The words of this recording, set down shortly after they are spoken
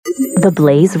The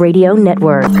Blaze Radio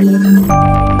Network.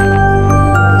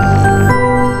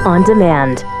 On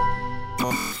demand.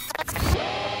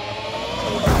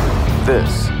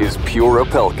 This is Pure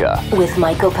Opelka. With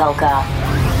Mike Opelka.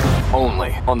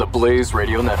 Only on the Blaze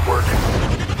Radio Network.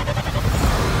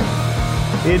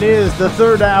 It is the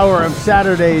third hour of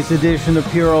Saturday's edition of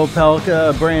Pure Opelka,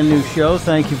 a brand new show.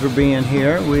 Thank you for being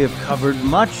here. We have covered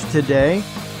much today,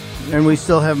 and we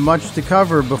still have much to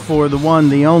cover before the one,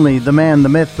 the only, the man, the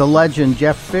myth, the legend,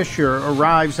 Jeff Fisher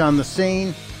arrives on the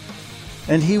scene.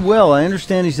 And he will. I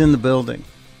understand he's in the building.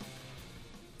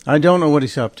 I don't know what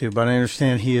he's up to, but I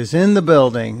understand he is in the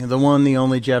building. The one, the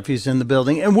only Jeff, he's in the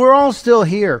building. And we're all still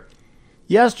here.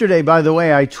 Yesterday, by the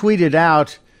way, I tweeted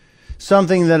out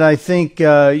something that I think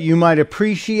you might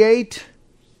appreciate.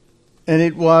 And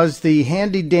it was the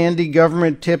handy-dandy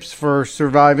government tips for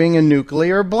surviving a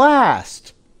nuclear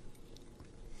blast.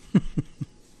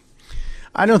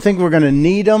 I don't think we're going to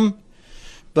need them.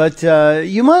 But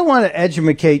you might want to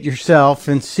educate yourself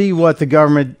and see what the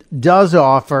government does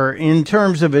offer in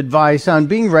terms of advice on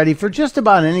being ready for just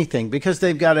about anything, because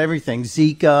they've got everything.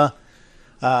 Zika,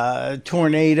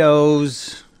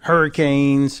 tornadoes,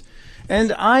 hurricanes.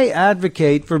 And I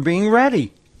advocate for being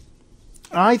ready.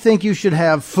 I think you should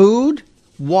have food,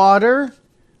 water,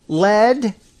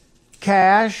 lead,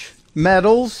 cash,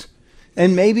 metals,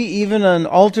 and maybe even an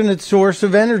alternate source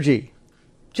of energy.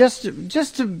 Just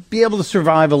to be able to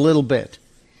survive a little bit.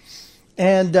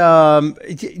 And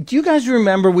do you guys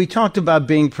remember we talked about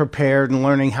being prepared and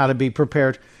learning how to be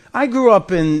prepared? I grew up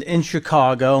in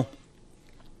Chicago,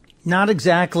 not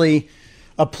exactly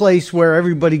a place where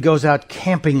everybody goes out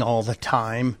camping all the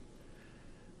time.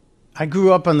 I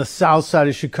grew up on the south side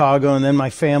of Chicago, and then my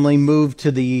family moved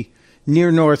to the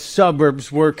near north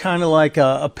suburbs. We're kind of like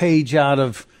a page out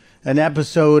of an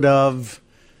episode of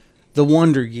The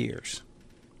Wonder Years.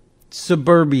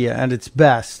 Suburbia at its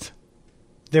best.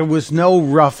 There was no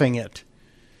roughing it.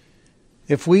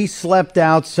 If we slept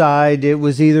outside, it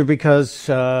was either because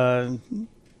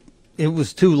it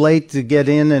was too late to get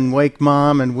in and wake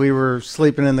mom and we were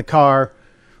sleeping in the car,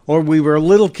 or we were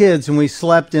little kids and we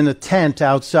slept in a tent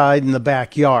outside in the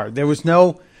backyard. There was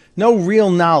no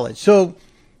real knowledge. So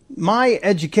my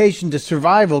education to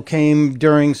survival came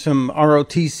during some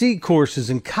ROTC courses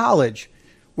in college,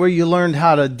 where you learned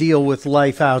how to deal with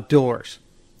life outdoors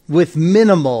with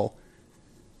minimal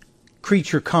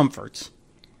creature comforts.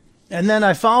 And then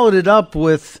I followed it up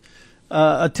with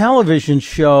a television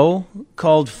show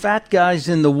called Fat Guys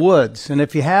in the Woods. And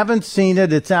if you haven't seen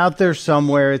it, it's out there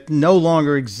somewhere. It no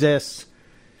longer exists.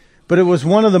 But it was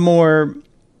one of the more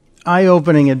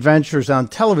eye-opening adventures on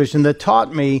television that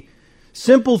taught me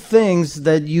simple things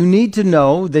that you need to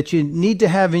know, that you need to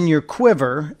have in your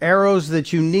quiver, arrows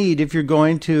that you need if you're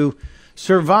going to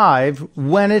survive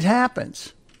when it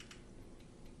happens.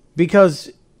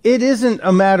 Because it isn't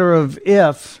a matter of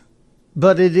if,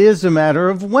 but it is a matter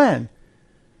of when.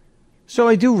 So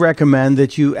I do recommend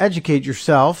that you educate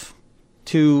yourself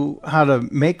to how to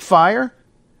make fire,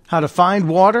 how to find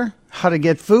water, how to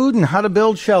get food, and how to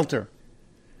build shelter.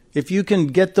 If you can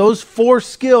get those 4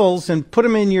 skills and put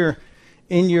them in your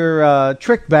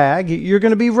trick bag, you're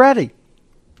going to be ready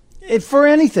for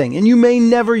anything. And you may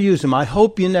never use them. I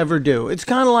hope you never do. It's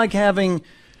kind of like having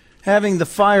the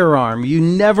firearm. You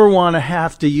never want to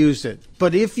have to use it.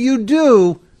 But if you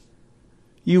do,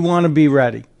 you want to be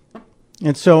ready.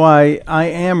 And so I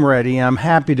am ready. I'm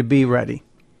happy to be ready.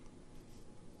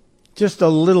 Just a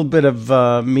little bit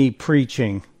of me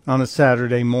preaching on a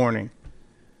Saturday morning.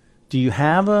 Do you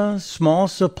have a small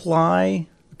supply,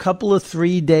 couple of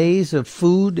 3 days of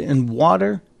food and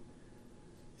water,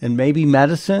 and maybe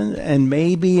medicine, and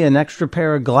maybe an extra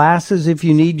pair of glasses if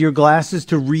you need your glasses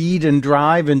to read and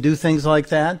drive and do things like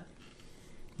that?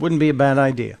 Wouldn't be a bad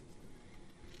idea.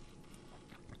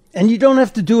 And you don't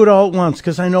have to do it all at once,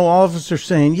 because I know all of us are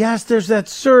saying, yes, there's that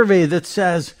survey that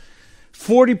says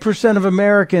 40% of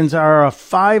Americans are a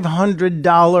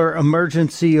 $500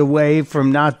 emergency away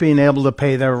from not being able to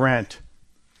pay their rent.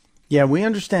 Yeah, we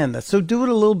understand that. So do it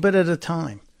a little bit at a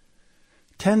time.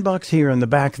 $10 here in the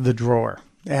back of the drawer.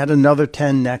 Add another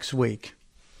 10 next week.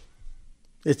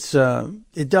 It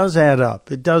does add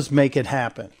up. It does make it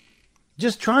happen.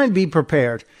 Just try and be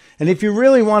prepared. And if you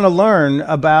really want to learn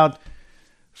about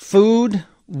food,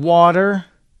 water,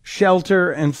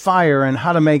 shelter, and fire and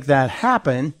how to make that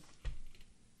happen,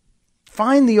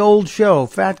 find the old show,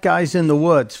 Fat Guys in the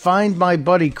Woods. Find my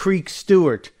buddy Creek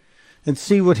Stewart and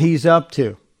see what he's up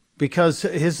to. Because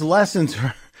his lessons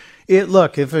are,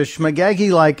 look, if a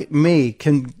schmagegi like me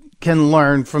can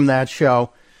learn from that show,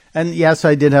 and yes,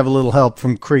 I did have a little help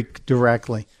from Creek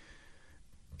directly,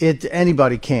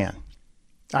 anybody can.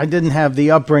 I didn't have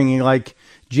the upbringing like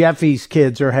Jeffy's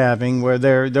kids are having, where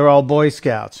they're all Boy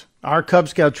Scouts. Our Cub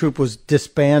Scout troop was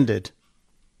disbanded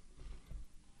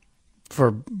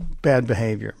for bad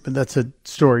behavior, but that's a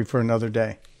story for another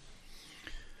day.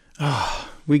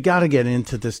 We got to get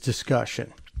into this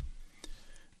discussion.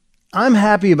 I'm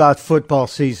happy about football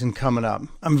season coming up.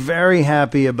 I'm very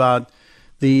happy about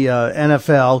the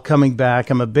NFL coming back.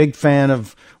 I'm a big fan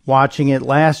of watching it.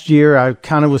 Last year, I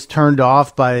kind of was turned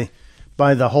off by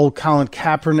the whole Colin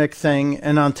Kaepernick thing.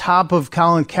 And on top of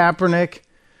Colin Kaepernick,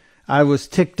 I was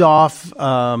ticked off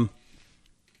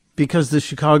because the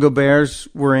Chicago Bears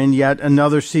were in yet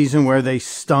another season where they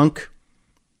stunk.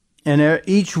 And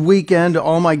each weekend,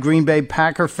 all my Green Bay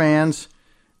Packer fans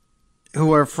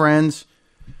who are friends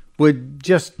would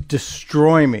just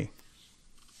destroy me.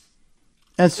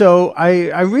 And so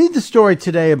I read the story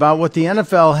today about what the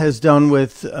NFL has done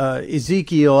with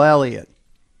Ezekiel Elliott.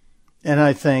 And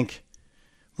I think,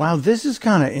 wow, this is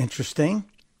kind of interesting.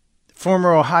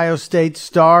 Former Ohio State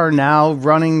star, now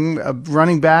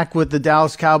running back with the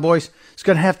Dallas Cowboys, is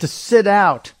going to have to sit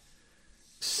out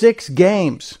 6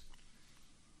 games.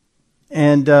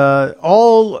 And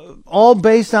all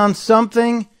based on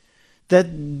something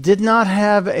that did not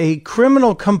have a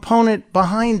criminal component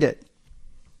behind it.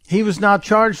 He was not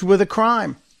charged with a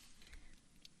crime.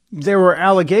 There were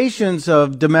allegations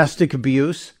of domestic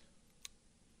abuse,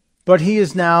 but he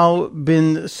has now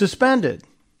been suspended.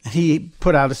 He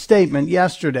put out a statement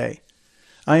yesterday.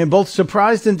 I am both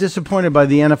surprised and disappointed by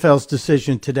the NFL's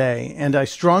decision today, and I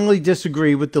strongly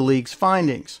disagree with the league's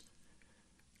findings.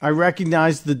 I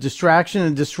recognize the distraction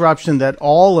and disruption that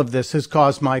all of this has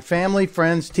caused my family,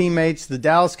 friends, teammates, the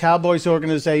Dallas Cowboys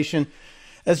organization,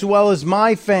 as well as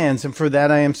my fans, and for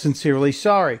that I am sincerely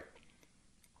sorry.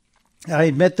 I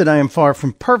admit that I am far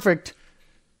from perfect,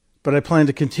 but I plan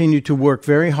to continue to work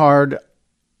very hard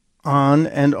on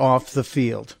and off the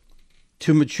field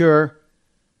to mature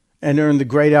and earn the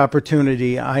great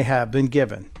opportunity I have been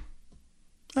given.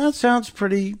 That sounds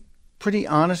pretty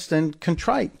honest and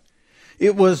contrite.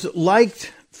 It was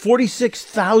liked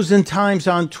 46,000 times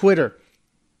on Twitter.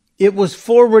 It was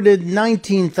forwarded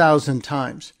 19,000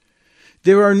 times.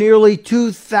 There are nearly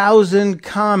 2,000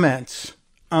 comments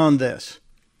on this.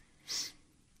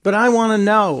 But I want to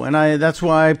know, and that's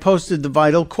why I posted the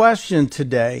vital question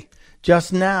today,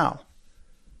 just now,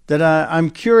 that I'm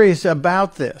curious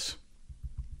about this.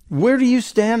 Where do you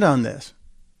stand on this?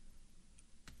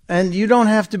 And you don't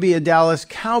have to be a Dallas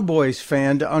Cowboys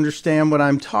fan to understand what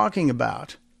I'm talking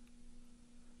about.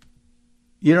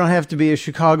 You don't have to be a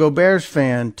Chicago Bears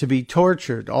fan to be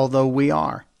tortured, although we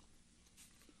are.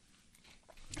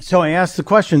 So I asked the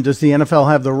question, does the NFL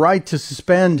have the right to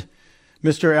suspend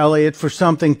Mr. Elliott for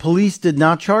something police did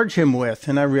not charge him with?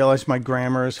 And I realized my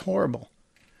grammar is horrible.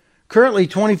 Currently,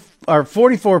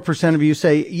 44% of you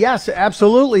say, yes,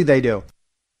 absolutely they do.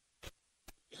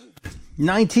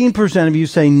 19% of you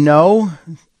say no.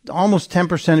 Almost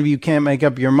 10% of you can't make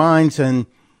up your minds. And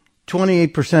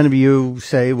 28% of you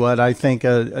say what I think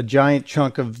a giant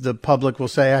chunk of the public will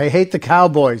say, I hate the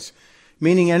Cowboys.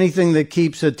 Meaning anything that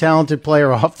keeps a talented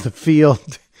player off the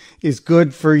field is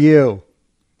good for you.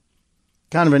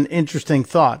 Kind of an interesting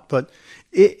thought. But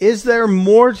is there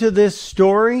more to this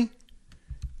story?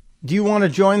 Do you want to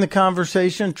join the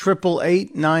conversation?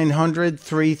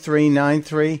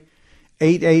 888-900-3393.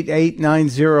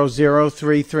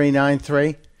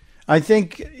 888-900-3393. I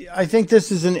think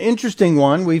this is an interesting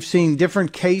one. We've seen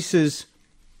different cases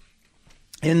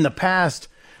in the past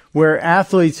where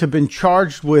athletes have been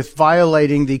charged with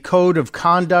violating the code of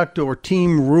conduct or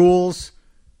team rules,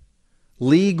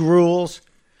 league rules,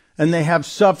 and they have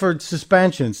suffered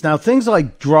suspensions. Now, things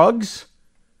like drugs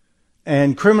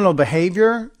and criminal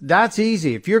behavior, that's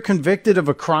easy. If you're convicted of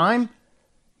a crime,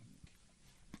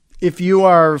 if you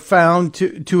are found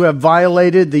to have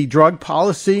violated the drug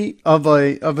policy of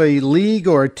a league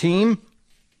or a team,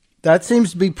 that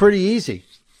seems to be pretty easy.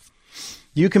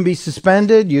 You can be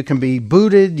suspended, you can be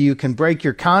booted, you can break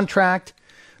your contract.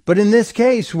 But in this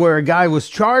case, where a guy was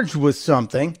charged with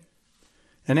something,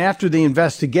 and after the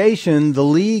investigation, the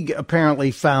league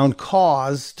apparently found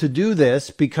cause to do this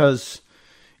because,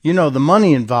 you know, the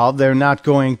money involved, they're not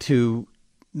going to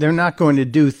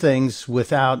do things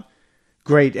without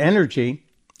great energy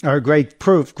or great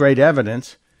proof, great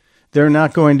evidence. They're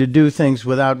not going to do things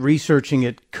without researching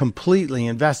it completely,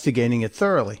 investigating it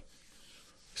thoroughly.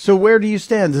 So where do you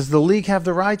stand? Does the league have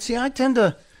the right? See, I tend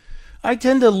to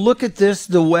look at this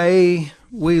the way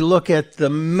we look at the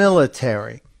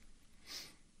military.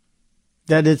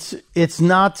 That it's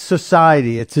not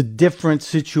society. It's a different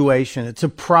situation. It's a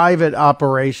private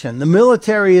operation. The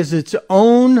military is its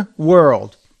own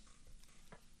world.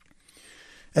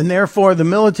 And therefore, the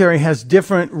military has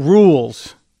different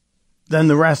rules than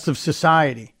the rest of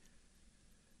society.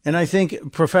 And I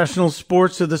think professional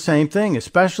sports are the same thing,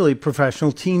 especially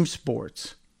professional team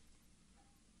sports.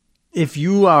 If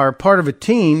you are part of a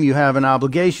team, you have an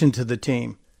obligation to the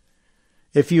team.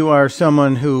 If you are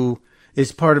someone who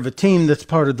is part of a team that's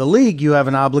part of the league, you have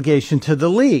an obligation to the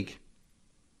league.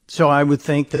 So I would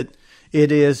think that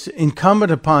it is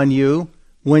incumbent upon you,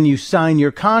 when you sign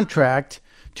your contract,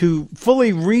 to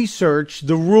fully research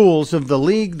the rules of the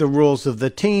league, the rules of the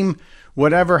team,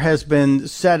 whatever has been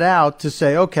set out to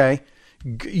say, okay,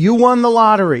 you won the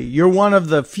lottery. You're one of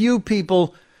the few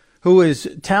people who is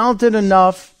talented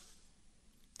enough,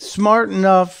 smart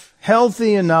enough,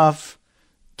 healthy enough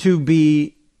to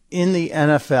be in the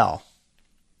NFL.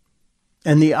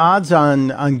 And the odds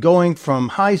on going from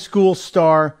high school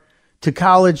star to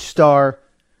college star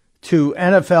to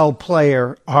NFL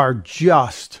player are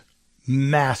just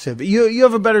massive. You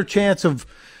have a better chance of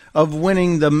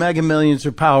winning the Mega Millions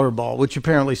or Powerball, which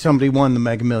apparently somebody won the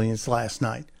Mega Millions last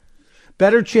night.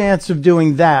 Better chance of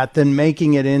doing that than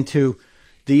making it into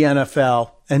the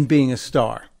NFL and being a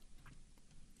star.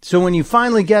 So when you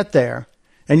finally get there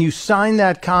and you sign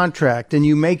that contract and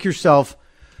you make yourself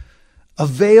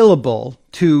available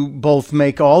to both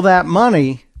make all that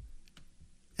money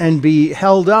and be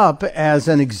held up as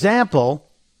an example,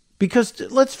 because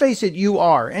let's face it, you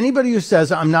are. Anybody who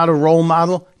says, I'm not a role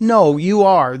model, no, you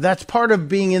are. That's part of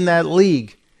being in that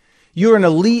league. You're an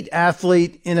elite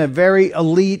athlete in a very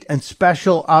elite and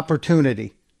special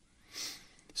opportunity.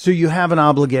 So you have an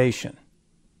obligation.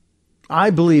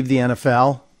 I believe the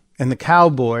NFL and the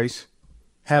Cowboys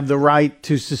have the right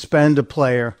to suspend a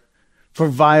player for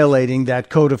violating that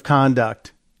code of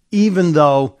conduct, even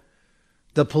though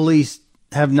the police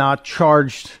have not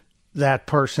charged that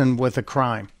person with a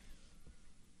crime.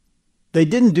 They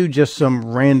didn't do just some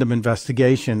random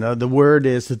investigation. The word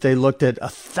is that they looked at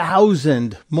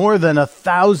more than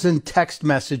 1,000 text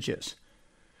messages.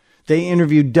 They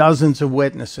interviewed dozens of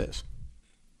witnesses.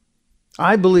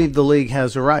 I believe the league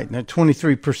has a right. Now,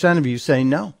 23% of you say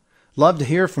no. Love to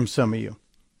hear from some of you.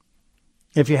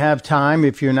 If you have time,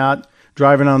 if you're not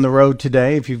driving on the road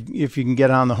today, if you can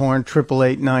get on the horn,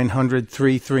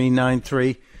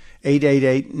 888-900-3393,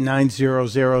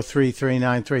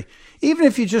 888-900-3393. Even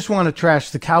if you just want to trash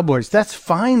the Cowboys, that's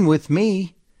fine with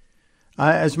me.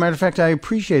 As a matter of fact, I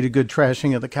appreciate a good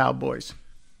trashing of the Cowboys,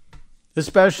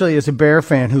 especially as a Bear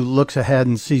fan who looks ahead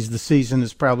and sees the season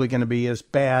is probably going to be as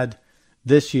bad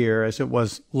this year as it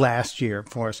was last year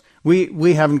for us.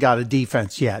 We haven't got a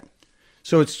defense yet,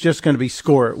 so it's just going to be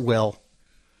score at will.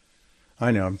 I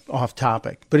know, I'm off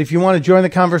topic. But if you want to join the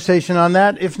conversation on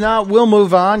that, if not, we'll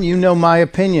move on. You know my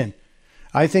opinion.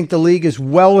 I think the league is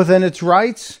well within its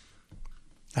rights.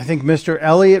 I think Mr.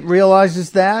 Elliott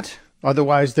realizes that.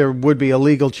 Otherwise, there would be a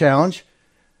legal challenge.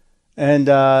 And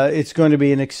it's going to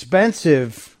be an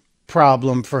expensive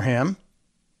problem for him.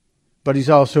 But he's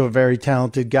also a very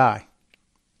talented guy.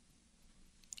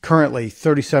 Currently,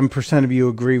 37% of you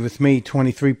agree with me.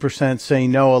 23% say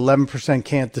no. 11%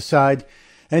 can't decide.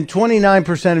 And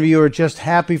 29% of you are just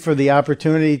happy for the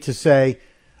opportunity to say,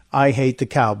 I hate the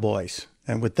Cowboys.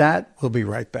 And with that, we'll be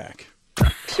right back.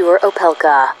 Pure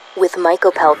Opelka with Mike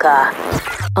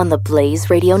Opelka on the Blaze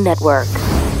Radio Network.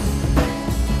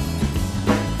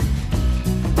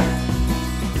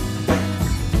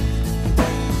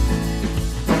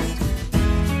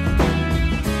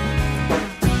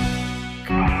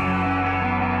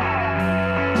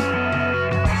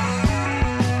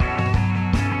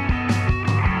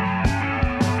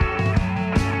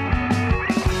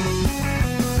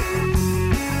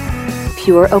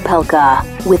 Pure Opelka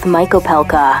with Mike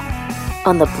Opelka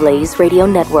on the Blaze Radio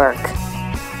Network.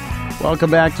 Welcome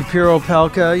back to Pure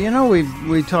Opelka. You know,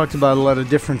 we talked about a lot of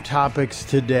different topics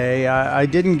today. I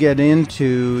didn't get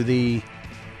into the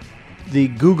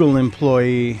Google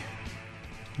employee,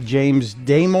 James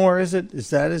Damore, is it? Is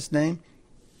that his name?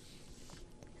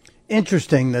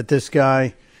 Interesting that this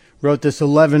guy wrote this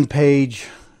 11-page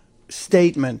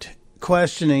statement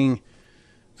questioning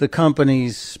the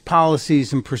company's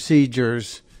policies and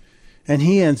procedures, and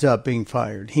he ends up being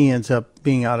fired. He ends up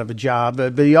being out of a job,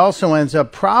 but he also ends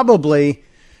up probably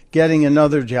getting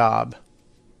another job.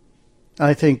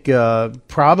 I think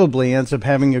probably ends up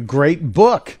having a great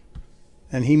book,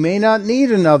 and he may not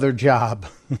need another job.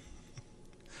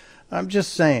 I'm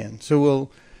just saying.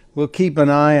 So we'll keep an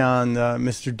eye on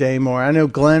Mr. Damore. I know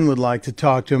Glenn would like to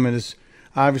talk to him and has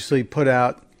obviously put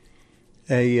out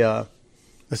a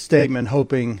statement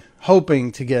hoping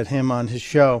to get him on his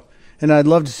show. And I'd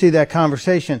love to see that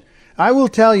conversation. I will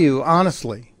tell you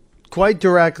honestly, quite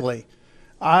directly,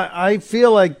 I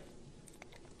feel like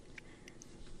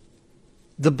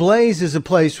The Blaze is a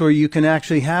place where you can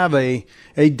actually have a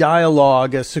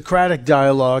dialogue, a Socratic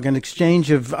dialogue, an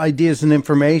exchange of ideas and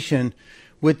information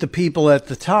with the people at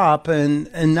the top,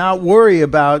 and not worry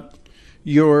about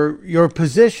your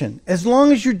position. As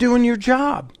long as you're doing your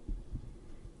job,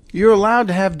 you're allowed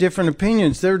to have different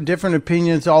opinions. There are different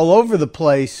opinions all over the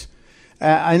place.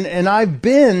 And I've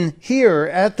been here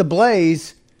at the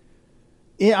Blaze.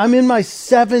 I'm in my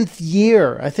 7th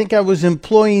year. I think I was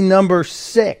employee number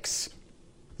 6,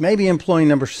 maybe employee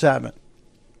number 7.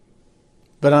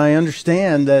 But I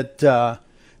understand that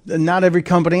not every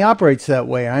company operates that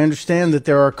way. I understand that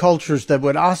there are cultures that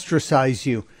would ostracize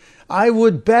you. I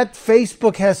would bet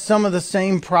Facebook has some of the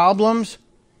same problems.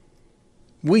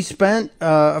 We spent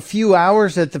a few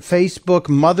hours at the Facebook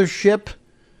mothership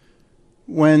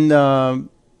when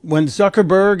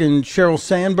Zuckerberg and Sheryl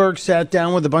Sandberg sat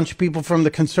down with a bunch of people from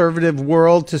the conservative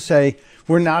world to say,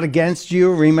 we're not against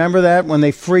you. Remember that when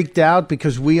they freaked out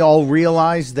because we all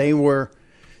realized they were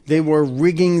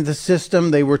rigging the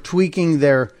system. They were tweaking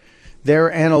their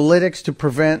analytics to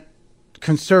prevent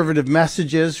conservative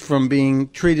messages from being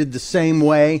treated the same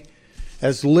way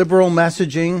as liberal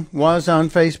messaging was on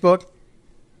Facebook.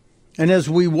 And as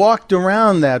we walked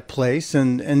around that place,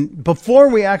 and before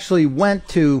we actually went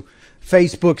to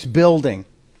Facebook's building,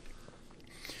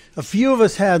 a few of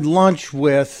us had lunch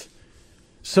with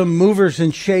some movers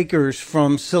and shakers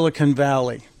from Silicon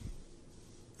Valley.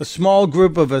 A small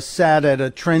group of us sat at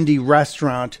a trendy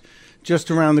restaurant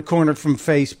just around the corner from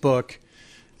Facebook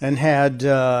and had,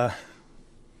 I'm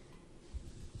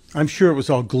sure it was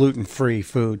all gluten-free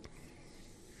food.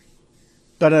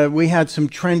 But we had some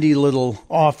trendy little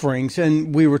offerings,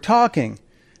 and we were talking.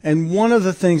 And one of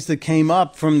the things that came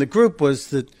up from the group was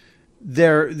that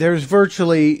there's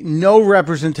virtually no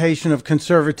representation of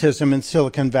conservatism in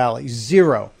Silicon Valley.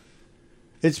 Zero.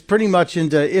 It's pretty much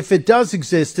if it does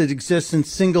exist, it exists in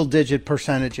single-digit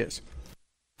percentages.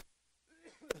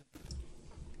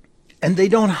 And they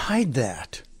don't hide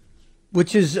that,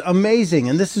 which is amazing.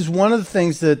 And this is one of the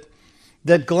things that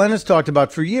Glenn has talked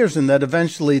about for years, and that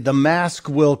eventually the mask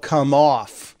will come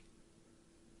off.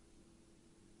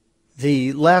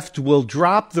 The left will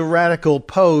drop the radical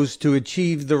pose to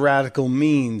achieve the radical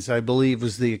means, I believe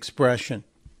was the expression.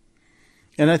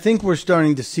 And I think we're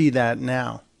starting to see that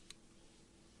now.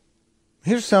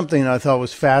 Here's something I thought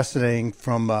was fascinating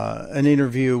from an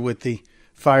interview with the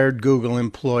fired Google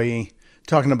employee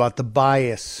talking about the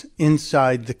bias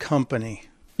inside the company.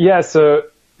 Yeah, so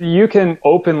you can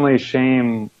openly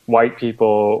shame white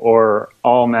people or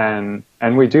all men,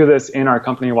 and we do this in our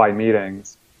company-wide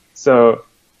meetings. So,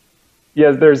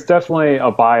 yeah, there's definitely a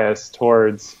bias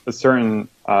towards a certain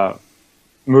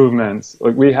movements.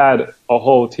 Like we had a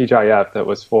whole TGIF that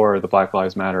was for the Black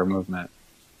Lives Matter movement.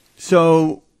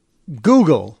 So,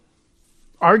 Google,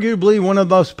 arguably one of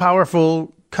the most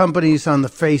powerful companies on the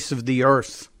face of the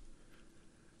earth,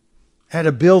 had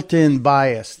a built-in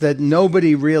bias that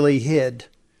nobody really hid.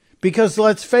 Because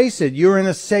let's face it, you're in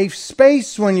a safe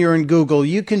space when you're in Google.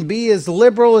 You can be as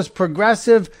liberal, as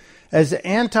progressive, as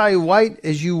anti-white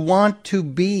as you want to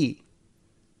be.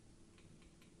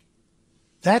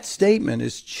 That statement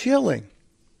is chilling.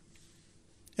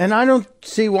 And I don't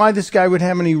see why this guy would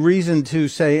have any reason to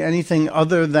say anything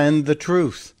other than the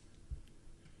truth.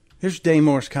 Here's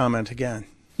Damore's comment again.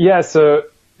 Yeah, so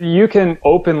you can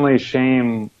openly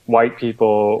shame white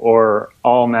people or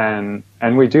all men,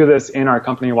 and we do this in our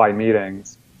company-wide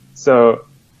meetings. So,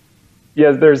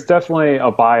 yeah, there's definitely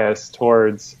a bias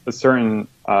towards a certain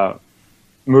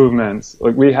movements.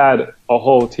 Like we had a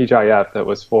whole TGIF that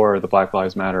was for the Black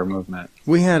Lives Matter movement.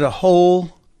 We had a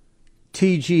whole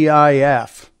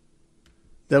TGIF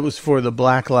that was for the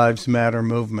Black Lives Matter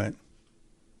movement.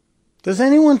 Does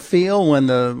anyone feel when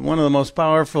one of the most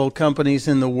powerful companies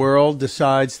in the world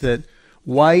decides that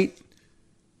white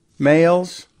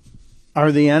males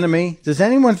are the enemy? Does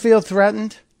anyone feel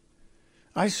threatened?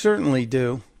 I certainly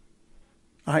do.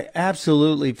 I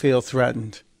absolutely feel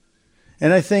threatened.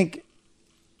 And I think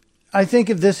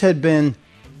if this had been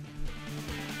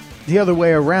the other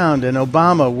way around and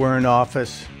Obama were in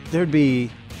office, there'd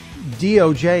be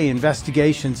DOJ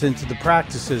investigations into the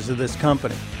practices of this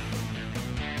company.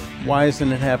 Why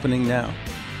isn't it happening now?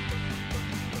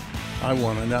 I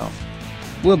want to know.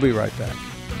 We'll be right back.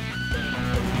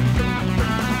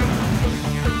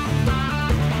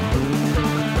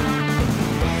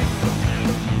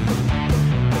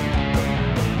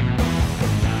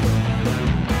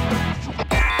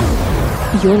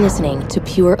 You're listening to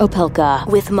Pure Opelka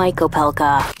with Mike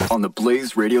Opelka on the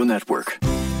Blaze Radio Network.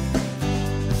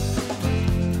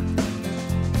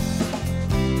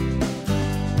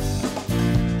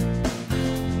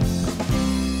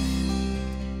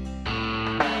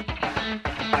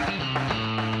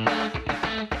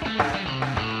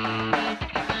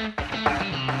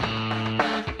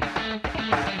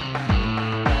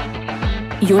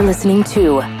 You're listening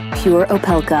to Pure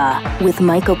Opelka with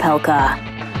Mike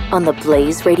Opelka on the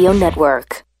Blaze Radio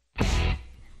Network.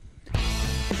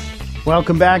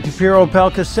 Welcome back to Pure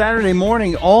Opelka Saturday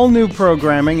morning. All new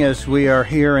programming as we are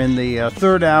here in the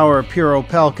third hour of Pure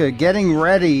Opelka, getting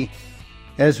ready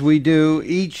as we do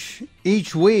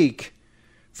each week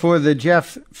for the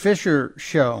Jeff Fisher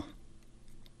Show,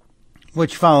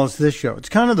 which follows this show. It's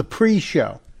kind of the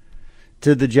pre-show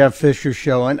to the Jeff Fisher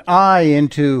Show, an eye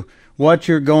into what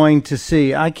you're going to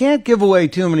see. I can't give away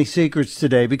too many secrets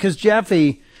today because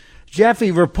Jeffy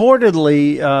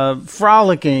reportedly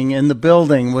frolicking in the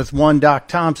building with one Doc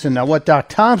Thompson. Now, what Doc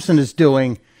Thompson is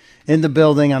doing in the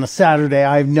building on a Saturday,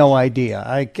 I have no idea.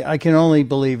 I can only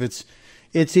believe it's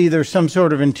either some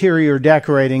sort of interior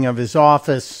decorating of his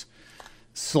office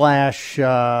 / study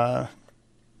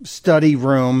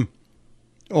room,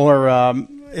 or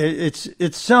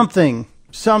it's something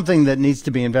that needs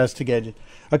to be investigated.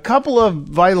 A couple of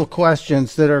vital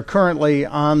questions that are currently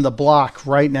on the block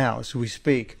right now as we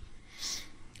speak.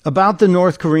 About the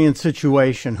North Korean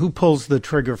situation, who pulls the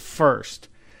trigger first?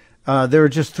 There are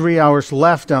just 3 hours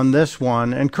left on this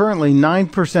one, and currently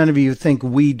 9% of you think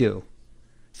we do.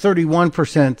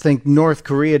 31% think North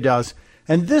Korea does.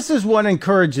 And this is what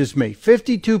encourages me.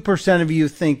 52% of you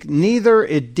think neither,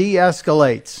 it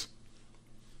de-escalates.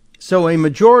 So a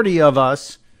majority of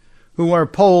us who are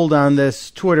polled on this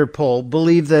Twitter poll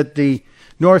believe that the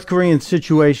North Korean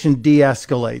situation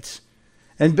de-escalates.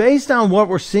 And based on what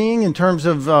we're seeing in terms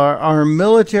of our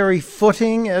military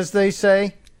footing, as they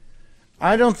say,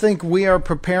 I don't think we are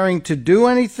preparing to do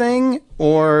anything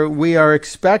or we are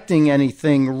expecting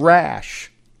anything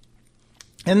rash.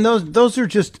 And those are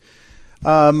just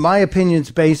my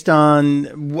opinions based on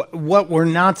what we're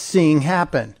not seeing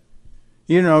happen.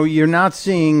 You know, you're not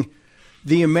seeing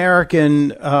the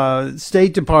American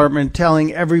State Department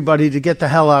telling everybody to get the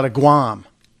hell out of Guam.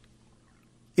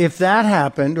 If that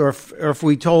happened, or if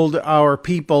we told our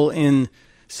people in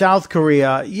South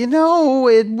Korea, you know,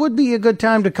 it would be a good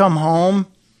time to come home,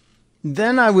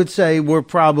 then I would say we're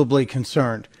probably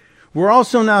concerned. We're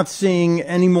also not seeing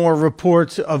any more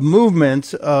reports of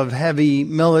movements of heavy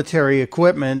military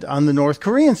equipment on the North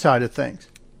Korean side of things.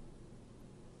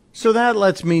 So that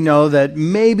lets me know that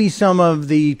maybe some of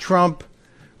the Trump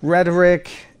rhetoric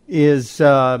is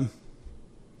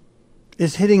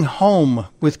hitting home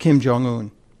with Kim Jong-un.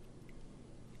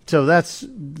 So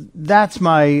that's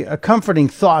my comforting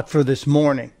thought for this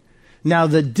morning. Now,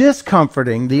 the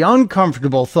discomforting, the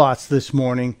uncomfortable thoughts this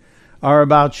morning are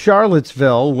about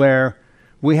Charlottesville, where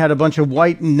we had a bunch of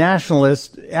white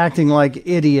nationalists acting like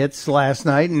idiots last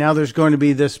night, and now there's going to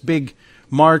be this big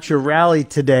march or rally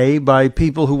today by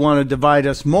people who want to divide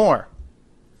us more.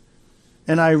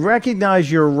 And I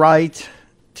recognize your right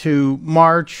to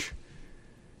march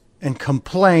and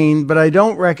complain, but I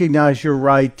don't recognize your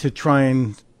right to try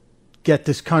and get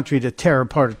this country to tear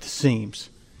apart at the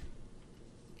seams.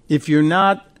 If you're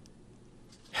not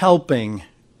helping,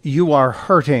 you are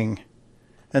hurting.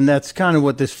 And that's kind of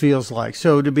what this feels like.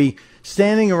 So to be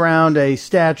standing around a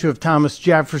statue of Thomas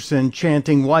Jefferson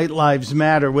chanting White Lives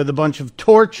Matter with a bunch of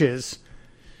torches,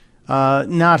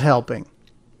 not helping.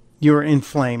 You're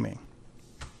inflaming.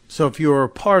 So if you're a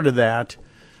part of that,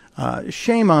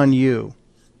 shame on you.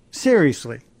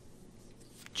 Seriously,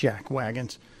 jack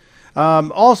wagons.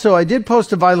 Also, I did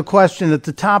post a vital question at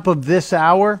the top of this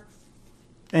hour,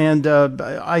 and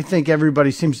I think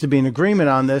everybody seems to be in agreement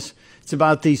on this. It's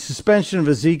about the suspension of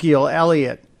Ezekiel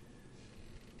Elliott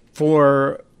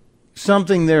for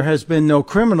something there has been no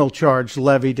criminal charge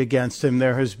levied against him.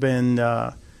 There has been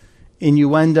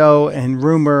innuendo and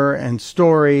rumor and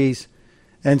stories,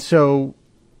 and so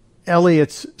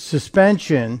Elliott's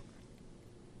suspension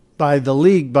by the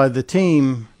league, by the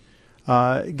team,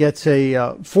 gets a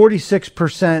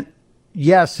 46%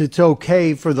 yes, it's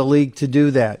okay for the league to do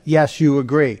that. Yes, you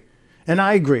agree. And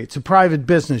I agree. It's a private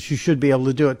business. You should be able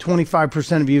to do it.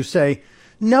 25% of you say,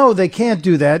 no, they can't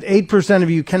do that. 8% of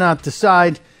you cannot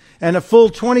decide. And a full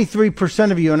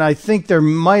 23% of you, and I think there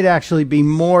might actually be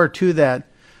more to that,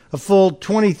 a full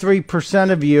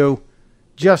 23% of you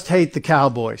just hate the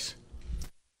Cowboys.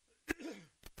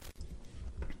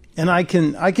 And I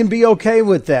can be okay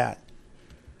with that.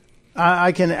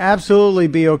 I can absolutely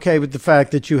be okay with the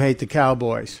fact that you hate the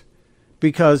Cowboys.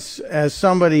 Because as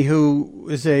somebody who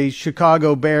is a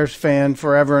Chicago Bears fan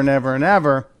forever and ever and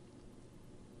ever,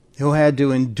 who had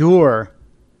to endure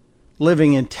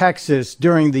living in Texas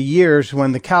during the years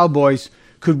when the Cowboys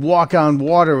could walk on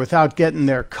water without getting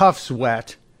their cuffs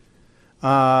wet,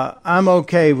 I'm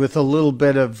okay with a little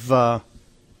bit of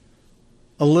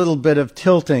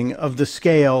tilting of the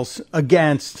scales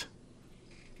against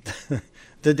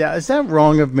Is that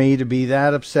wrong of me to be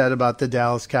that upset about the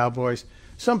Dallas Cowboys?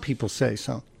 Some people say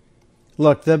so.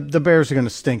 Look, the Bears are going to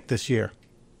stink this year.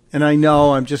 And I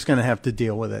know I'm just going to have to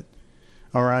deal with it.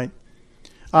 All right?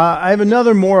 I have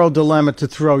another moral dilemma to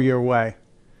throw your way.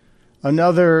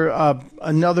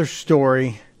 Another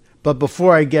story. But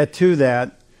before I get to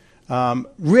that,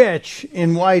 Rich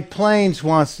in White Plains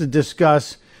wants to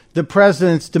discuss the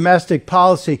president's domestic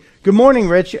policy. Good morning,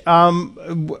 Rich.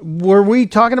 Were we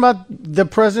talking about the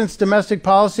president's domestic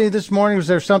policy this morning? Was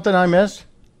there something I missed?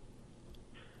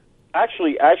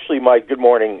 Actually, Mike, good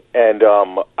morning. And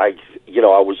I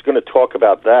was going to talk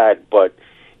about that, but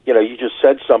you just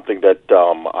said something that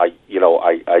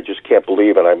I just can't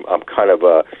believe, and I'm kind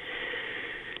of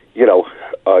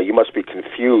you must be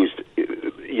confused.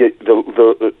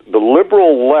 The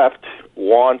liberal left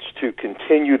wants to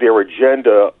continue their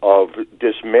agenda of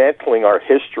dismantling our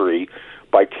history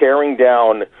by tearing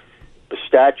down the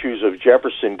statues of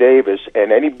Jefferson Davis,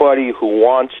 and anybody who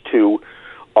wants to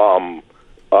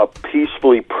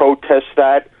peacefully protest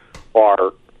that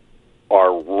are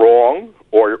wrong,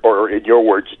 or in your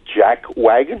words, jack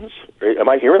wagons. Am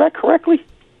I hearing that correctly?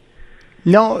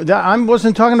 No, I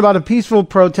wasn't talking about a peaceful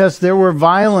protest. There were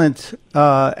violent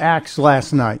acts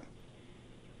last night.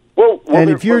 Well, and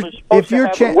if you're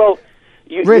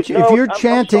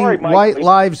chanting "White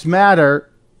Lives Matter,"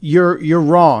 you're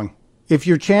wrong. If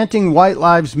you're chanting "White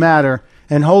Lives Matter"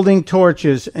 and holding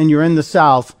torches, and you're in the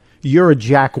South, you're a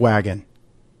jackwagon.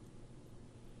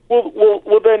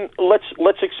 Well, then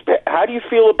let's expand. How do you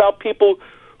feel about people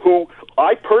who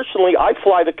I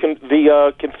fly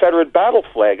the Confederate battle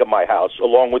flag at my house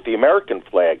along with the American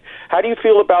flag? How do you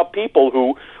feel about people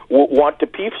who want to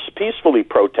peacefully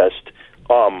protest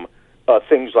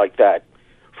things like that,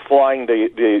 flying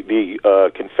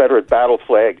the Confederate battle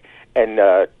flag and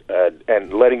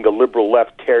letting the liberal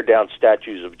left tear down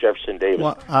statues of Jefferson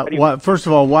Davis? First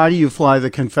of all, why do you fly the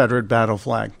Confederate battle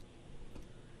flag?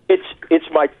 It's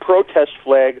my protest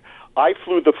flag. I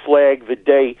flew the flag the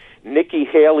day Nikki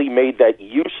Haley made that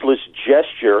useless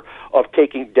gesture of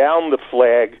taking down the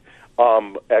flag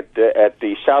at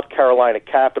the South Carolina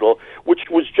Capitol, which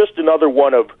was just another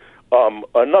one of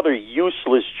another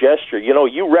useless gesture.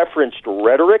 You referenced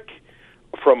rhetoric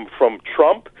from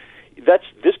Trump.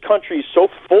 This country is so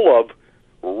full of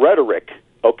rhetoric.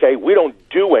 Okay, we don't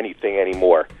do anything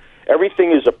anymore.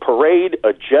 Everything is a parade,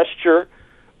 a gesture,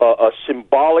 a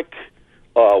symbolic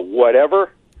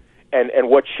whatever. And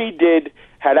what she did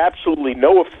had absolutely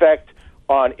no effect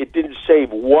on, it didn't save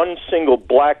one single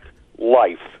black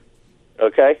life,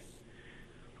 okay?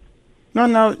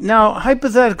 Now,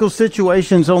 hypothetical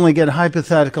situations only get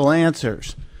hypothetical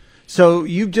answers. So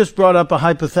you just brought up a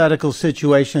hypothetical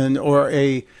situation or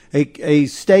a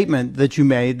statement that you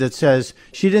made that says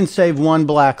she didn't save one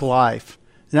black life.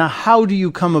 Now, how do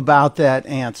you come about that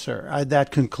answer,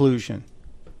 that conclusion?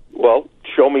 Well,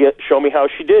 show me how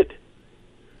she did.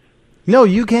 No,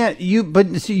 you can't.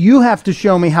 But you have to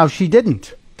show me how she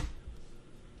didn't.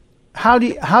 How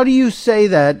do you say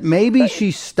that? Maybe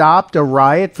she stopped a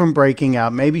riot from breaking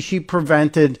out. Maybe she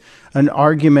prevented an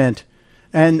argument.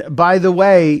 And by the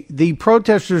way, the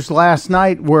protesters last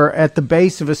night were at the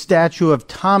base of a statue of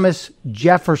Thomas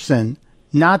Jefferson,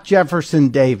 not Jefferson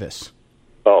Davis.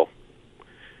 Oh,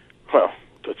 well,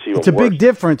 that's even worse. It's a big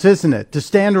difference, isn't it? To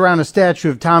stand around a statue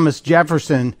of Thomas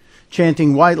Jefferson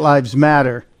chanting "White Lives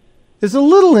Matter" is a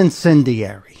little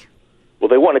incendiary. Well,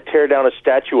 they want to tear down a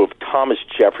statue of Thomas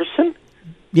Jefferson?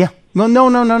 Yeah. Well,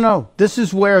 no. This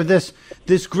is where this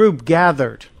group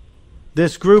gathered.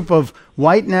 This group of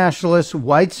white nationalists,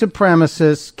 white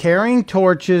supremacists, carrying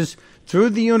torches through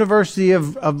the University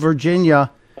of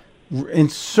Virginia,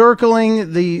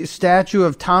 encircling the statue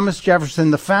of Thomas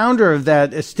Jefferson, the founder of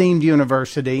that esteemed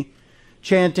university,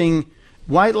 chanting,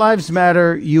 "White Lives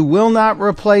Matter, you will not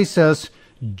replace us.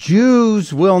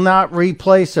 Jews will not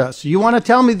replace us." You want to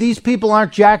tell me these people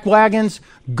aren't jackwagons?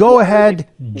 Go ahead,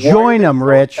 join them,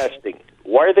 Rich.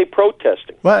 Why are they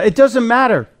protesting? Well, it doesn't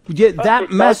matter.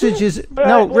 That message is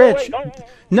no, Rich.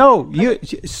 No, you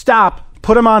stop.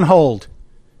 Put them on hold.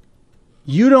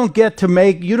 You don't get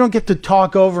to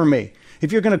talk over me.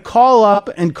 If you're going to call up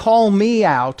and call me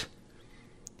out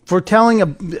for telling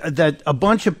that a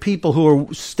bunch of people who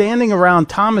are standing around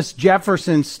Thomas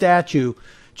Jefferson's statue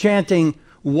chanting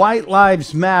 "White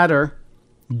Lives Matter,"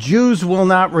 Jews will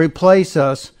not replace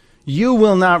us, you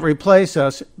will not replace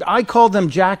us. I call them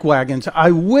jackwagons.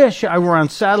 I wish I were on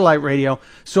satellite radio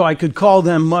so I could call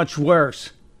them much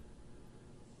worse.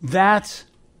 That's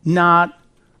not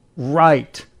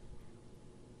right.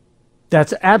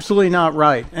 That's absolutely not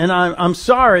right. And I'm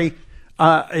sorry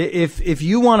if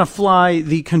you want to fly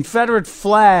the Confederate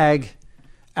flag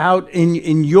out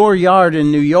in your yard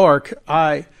in New York,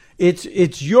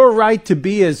 it's your right to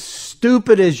be as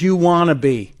stupid as you want to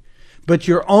be, but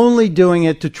you're only doing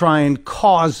it to try and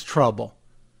cause trouble.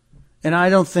 And I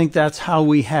don't think that's how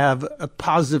we have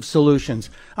positive solutions.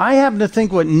 I happen to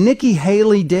think what Nikki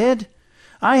Haley did,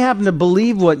 I happen to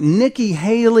believe what Nikki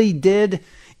Haley did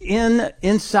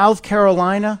in South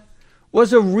Carolina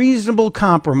was a reasonable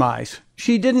compromise.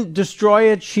 She didn't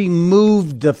destroy it. She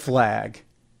moved the flag.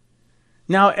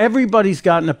 Now, everybody's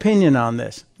got an opinion on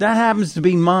this. That happens to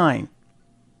be mine.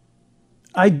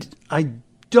 I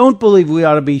don't believe we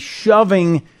ought to be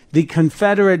shoving the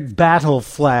Confederate battle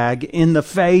flag in the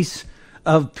face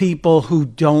of people who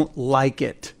don't like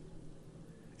it.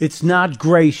 It's not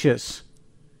gracious.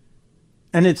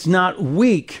 And it's not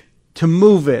weak to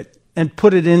move it and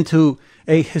put it into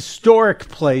a historic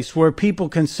place where people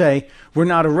can say, we're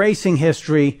not erasing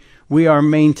history, we are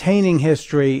maintaining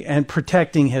history and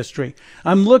protecting history.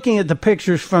 I'm looking at the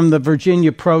pictures from the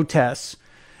Virginia protests.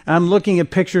 I'm looking at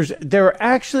pictures. There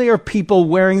actually are people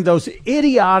wearing those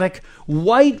idiotic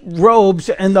white robes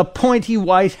and the pointy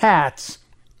white hats.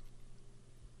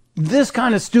 This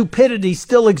kind of stupidity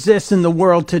still exists in the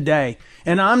world today.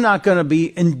 And I'm not going to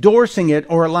be endorsing it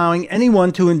or allowing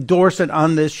anyone to endorse it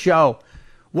on this show.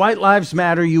 White lives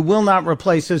matter. You will not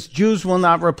replace us. Jews will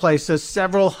not replace us.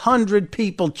 Several hundred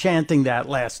people chanting that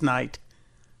last night.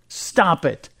 Stop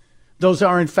it. Those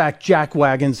are, in fact,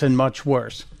 jackwagons and much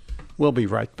worse. We'll be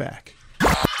right back.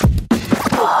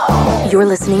 You're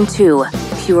listening to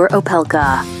Pure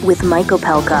Opelka with Mike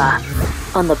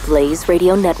Opelka on the Blaze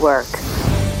Radio Network.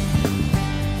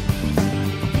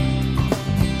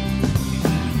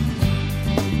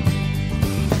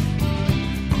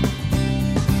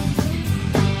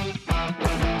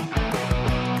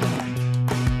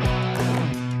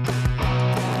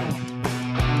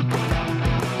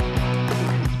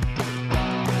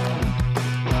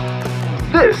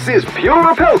 This is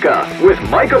Pure Opelka with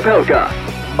Mike Opelka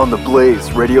on the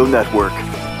Blaze Radio Network.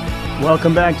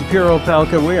 Welcome back to Pure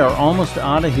Opelka. We are almost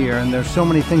out of here, and there's so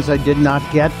many things I did not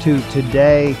get to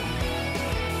today.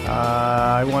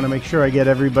 I want to make sure I get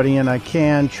everybody in I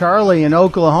can. Charlie in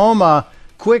Oklahoma,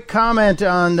 quick comment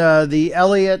on the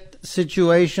Elliott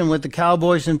situation with the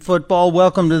Cowboys in football.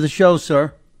 Welcome to the show,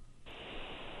 sir.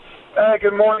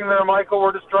 Good morning there, Michael.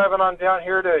 We're just driving on down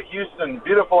here to Houston.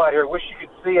 Beautiful out here. Wish you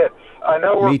could see it. I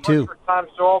know we're pushed for time,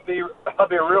 so I'll be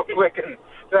real quick. And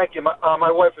thank you.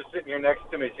 My wife is sitting here next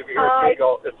to me. So if you hear a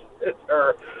giggle, it's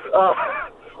her.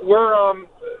 We're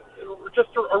just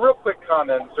a real quick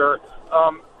comment, sir.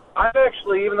 I'm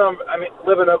actually, even though I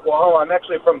live in Oklahoma, I'm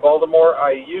actually from Baltimore.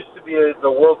 I used to be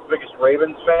the world's biggest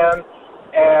Ravens fan,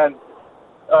 and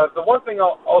the one thing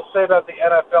I'll say about the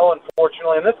NFL,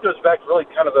 unfortunately, and this goes back to really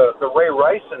kind of the Ray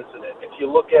Rice incident. If you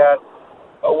look at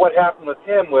what happened with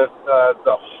him with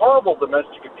the horrible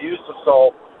domestic abuse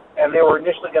assault, and they were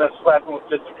initially going to slap him with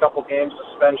just a couple games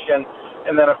suspension,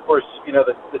 and then, of course,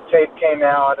 the tape came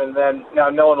out, and then now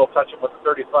no one will touch him with a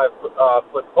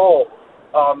 35-foot pole.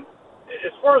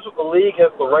 As far as what the league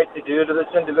has the right to do to this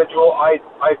individual,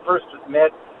 I first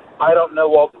admit I don't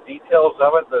know all the details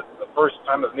of it. The first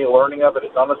time of me learning of it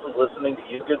is honestly listening to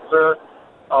you, good sir.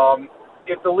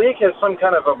 If the league has some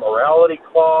kind of a morality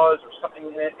clause or something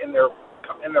in their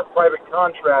private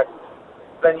contract,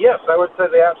 then yes, I would say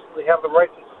they absolutely have the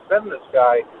right to suspend this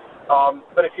guy.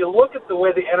 But if you look at the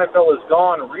way the NFL has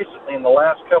gone recently in the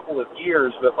last couple of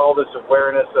years with all this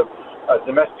awareness of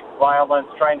domestic violence,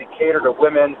 trying to cater to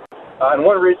women, and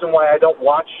one reason why I don't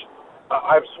watch,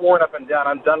 I've sworn up and down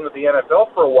I'm done with the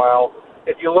NFL for a while.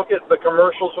 If you look at the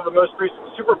commercials for the most recent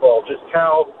Super Bowl, just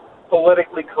how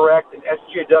politically correct and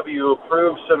SJW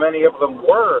approved so many of them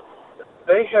were,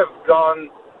 they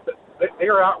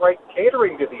are outright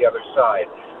catering to the other side.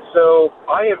 So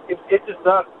it does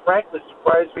not frankly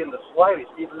surprise me in the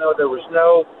slightest, even though there was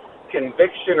no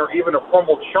conviction or even a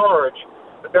formal charge,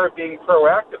 that they're being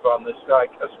proactive on this guy,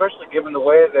 especially given the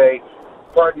way they,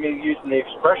 pardon me using the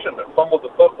expression, that fumbled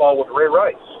the football with Ray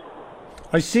Rice.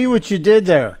 I see what you did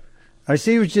there.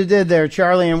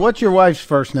 Charlie. And what's your wife's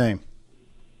first name?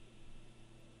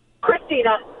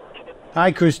 Christina.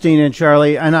 Hi, Christina and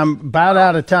Charlie. And I'm about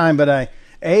out of time, but I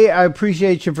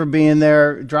appreciate you for being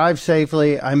there. Drive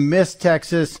safely. I miss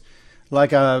Texas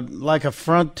like a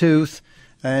front tooth.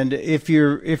 And if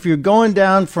you're going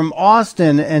down from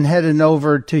Austin and heading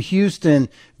over to Houston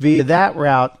via that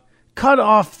route, cut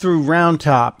off through Round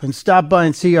Top and stop by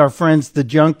and see our friends, the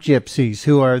Junk Gypsies,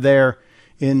 who are there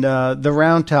in the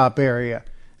Round Top area.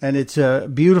 And it's a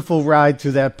beautiful ride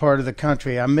through that part of the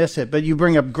country. I miss it. But you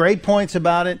bring up great points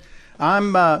about it.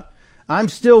 I'm I'm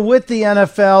still with the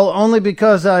NFL only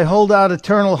because I hold out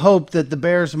eternal hope that the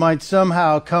Bears might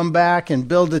somehow come back and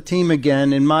build a team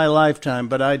again in my lifetime,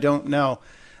 but I don't know.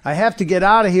 I have to get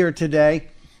out of here today.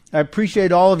 I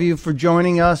appreciate all of you for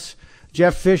joining us.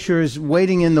 Jeff Fisher is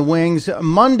waiting in the wings.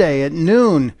 Monday at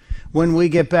noon, when we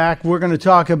get back, we're going to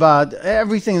talk about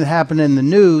everything that happened in the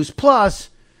news, plus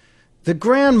the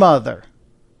grandmother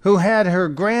who had her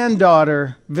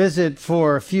granddaughter visit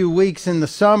for a few weeks in the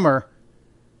summer,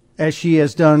 as she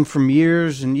has done from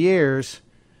years and years,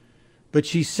 but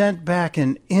she sent back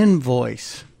an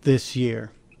invoice this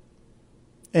year.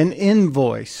 An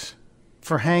invoice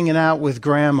for hanging out with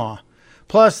Grandma.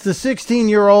 Plus, the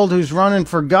 16-year-old who's running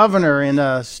for governor in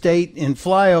a state in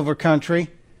flyover country.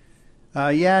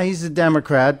 He's a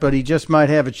Democrat, but he just might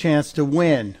have a chance to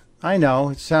win. I know,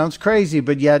 it sounds crazy,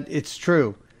 but yet it's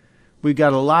true. We've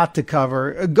got a lot to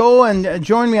cover. Go and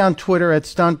join me on Twitter at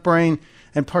StuntBrain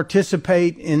and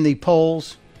participate in the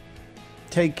polls.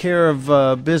 Take care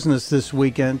of business this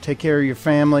weekend. Take care of your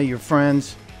family, your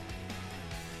friends.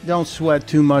 Don't sweat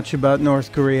too much about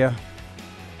North Korea.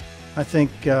 I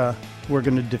think we're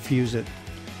going to defuse it.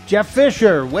 Jeff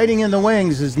Fisher, waiting in the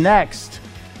wings, is next.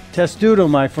 Testudo,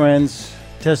 my friends.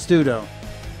 Testudo.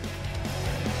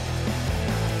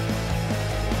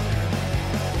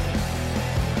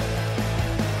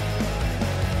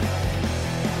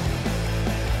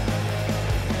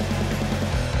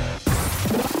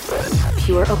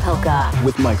 Pure Opelka.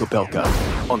 With Mike Opelka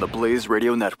on the Blaze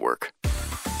Radio Network.